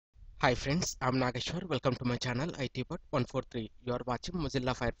Hi friends, I'm Nageshwar. Welcome to my channel ITbot143. You are watching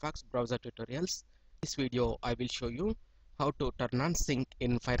Mozilla Firefox browser tutorials. In this video, I will show you how to turn on sync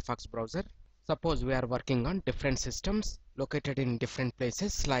in Firefox browser. Suppose we are working on different systems located in different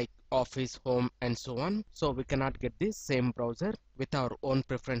places like office, home and so on. So we cannot get the same browser with our own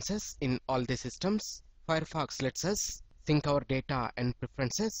preferences in all the systems. Firefox lets us sync our data and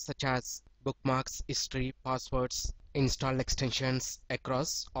preferences such as bookmarks, history, passwords, install extensions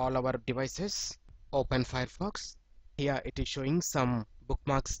across all our devices. Open Firefox. Here it is showing some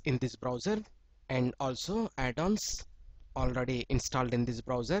bookmarks in this browser and also add-ons already installed in this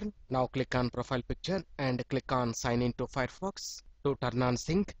browser. Now click on profile picture and click on sign into Firefox to turn on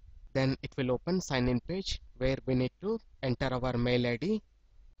sync. Then it will open sign in page where we need to enter our mail ID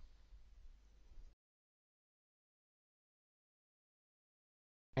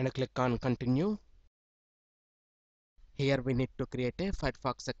and click on continue. Here we need to create a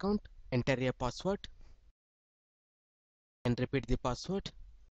Firefox account, enter a password and repeat the password,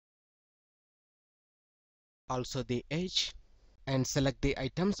 also the age, and select the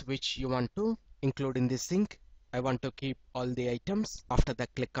items which you want to include in the sync. I want to keep all the items. After that,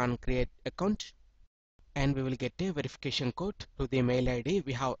 click on create account and we will get a verification code to the mail ID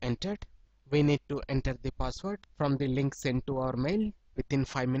we have entered. We need to enter the password from the link sent to our mail within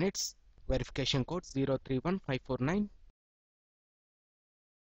 5 minutes. Verification code 031549.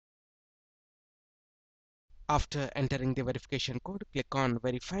 After entering the verification code, click on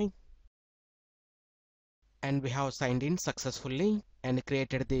verify and we have signed in successfully and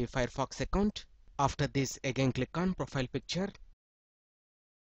created the Firefox account. After this, again click on profile picture.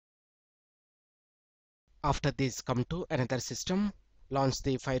 After this, come to another system, launch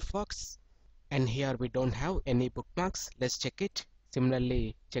the Firefox, and here we don't have any bookmarks. Let's check it.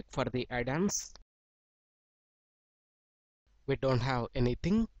 Similarly, check for the add-ons. We don't have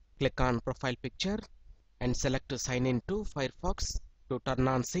anything. Click on profile picture and select to sign in to Firefox. To turn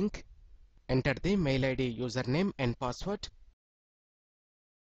on sync, enter the mail ID, username and password.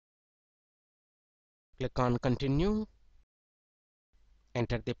 Click on continue,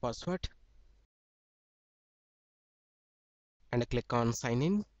 enter the password and click on sign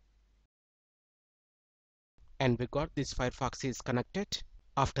in. And we got this Firefox is connected.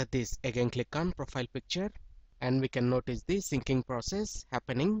 After this, again click on profile picture and we can notice the syncing process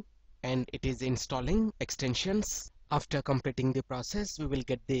happening and it is installing extensions. After completing the process, we will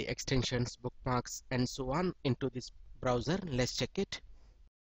get the extensions, bookmarks and so on into this browser. Let's check it.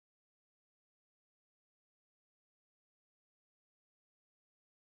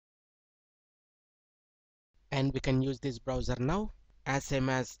 And we can use this browser now as same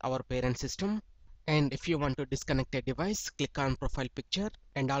as our parent system. And if you want to disconnect a device, click on profile picture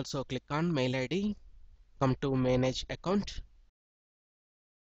and also click on mail ID. Come to manage account.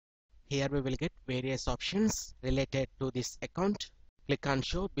 Here we will get various options related to this account. Click on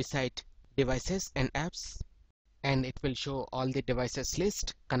show beside devices and apps and it will show all the devices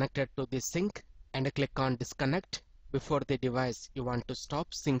list connected to this sync, and click on disconnect before the device you want to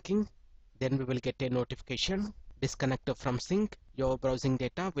stop syncing. Then we will get a notification, disconnect from sync. Your browsing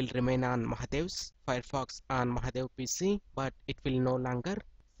data will remain on Mahadev's Firefox on Mahadev PC, but it will no longer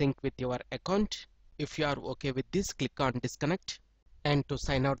sync with your account. If you are okay with this, click on disconnect. And to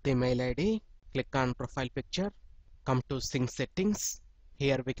sign out the mail ID, click on profile picture, come to sync settings.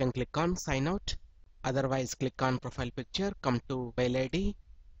 Here we can click on sign out. Otherwise, click on profile picture, come to mail ID,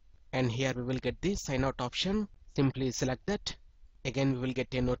 and here we will get the sign out option. Simply select that. Again, we will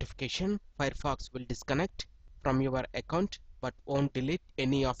get a notification. Firefox will disconnect from your account but won't delete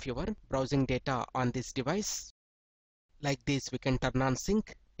any of your browsing data on this device. Like this, we can turn on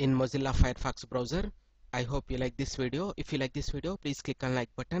sync in Mozilla Firefox browser. I hope you like this video. If you like this video, please click on like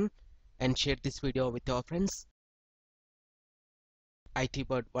button and share this video with your friends.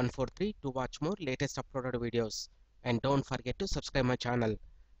 ITbird143 to watch more latest uploaded videos, and don't forget to subscribe my channel.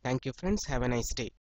 Thank you friends, have a nice day.